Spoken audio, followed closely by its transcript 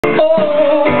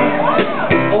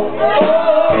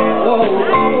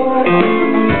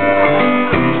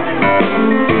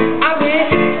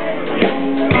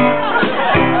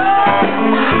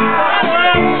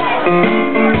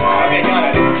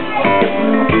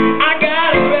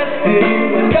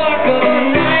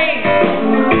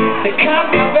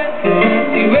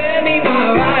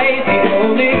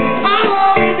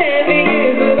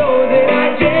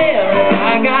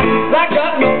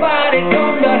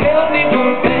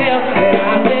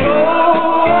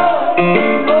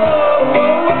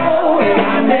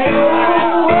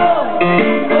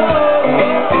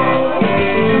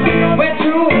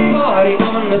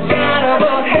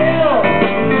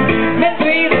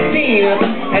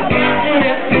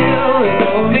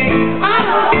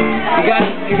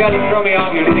You gotta throw me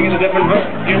off. You're singing a different verse.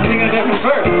 You're singing a different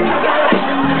verse.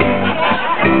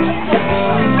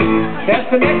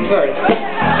 That's the next verse.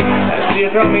 So you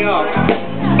throw me off.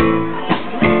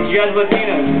 You guys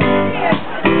Latinas.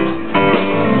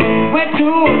 Went to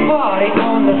a party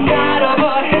on the side of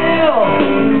a hill.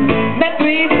 Met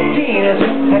three Latinas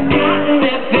that got in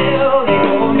their fill. They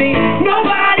told me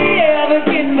nobody ever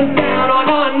gets us down on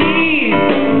our knees.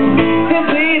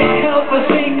 Simply to help us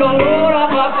take a load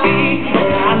off our feet.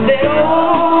 I said, oh,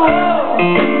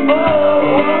 oh,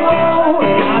 oh,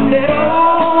 and I said, oh,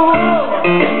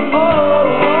 oh,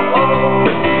 oh, oh.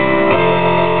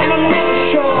 And I'm never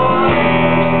sure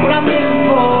what I'm looking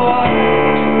for,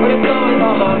 but it's always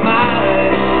on my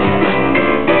mind.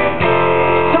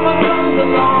 Someone comes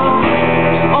along,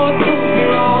 oh, it proves me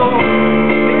wrong,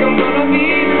 think I'm gonna be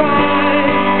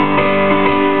fine.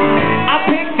 I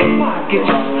picked the pocket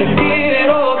just to get it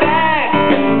all back,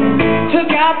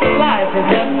 took out the license,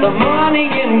 left the money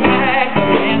intact. The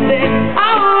man said, I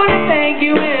wanna thank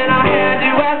you, and I had to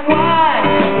ask why.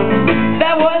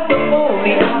 That was the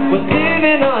only I was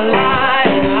living a lie.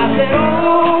 And I said,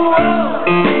 oh, oh,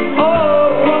 oh,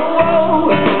 oh, oh.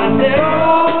 And I said, oh,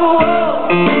 oh,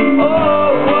 oh,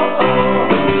 oh,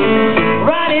 oh.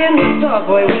 Right in the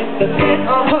subway with the scent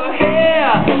of her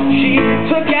hair, she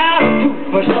took out a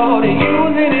toothbrush, started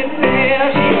using it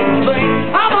there. She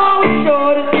explained, I'm always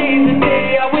sure to seize the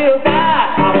day I will die.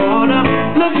 I wanna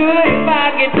look good if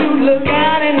I get to look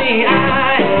out in the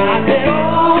eye. And I said, oh,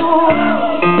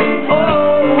 oh,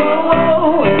 oh,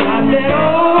 oh. And I said, oh,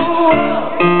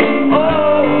 oh,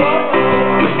 oh, oh.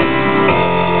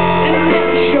 And I'm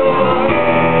never sure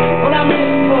what I'm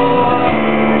looking for,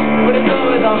 but it's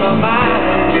always on my mind.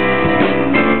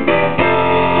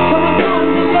 Someone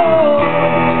comes along,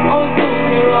 always doing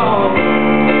me wrong,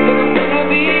 think I'm gonna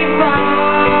be fine.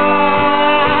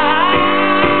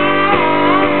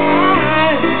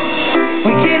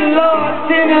 We get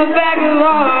lost in the back of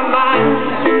our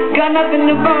minds, got nothing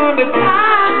to burn but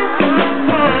time.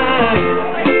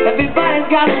 Everybody's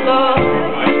got love,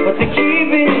 but they keep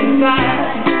it inside.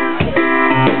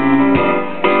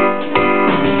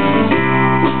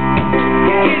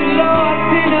 We get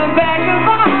lost in the back of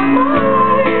our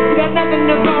minds, got nothing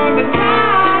to burn but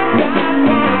time.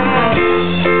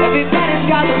 Everybody's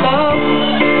got love,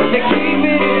 but they keep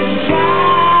it inside.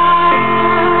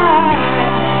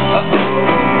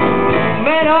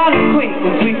 Met an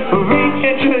acquaintance, we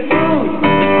reintroduced.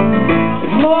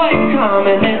 It's more in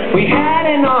common than we had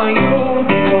in our youth.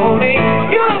 They told me,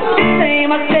 you look the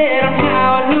same. I said, I'm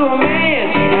now a new man.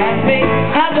 She asked me,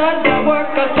 how does that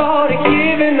work? I started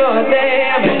giving her a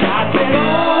damn. And I said, oh,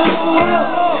 oh,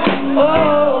 oh,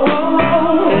 oh,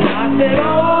 oh. And I said, oh.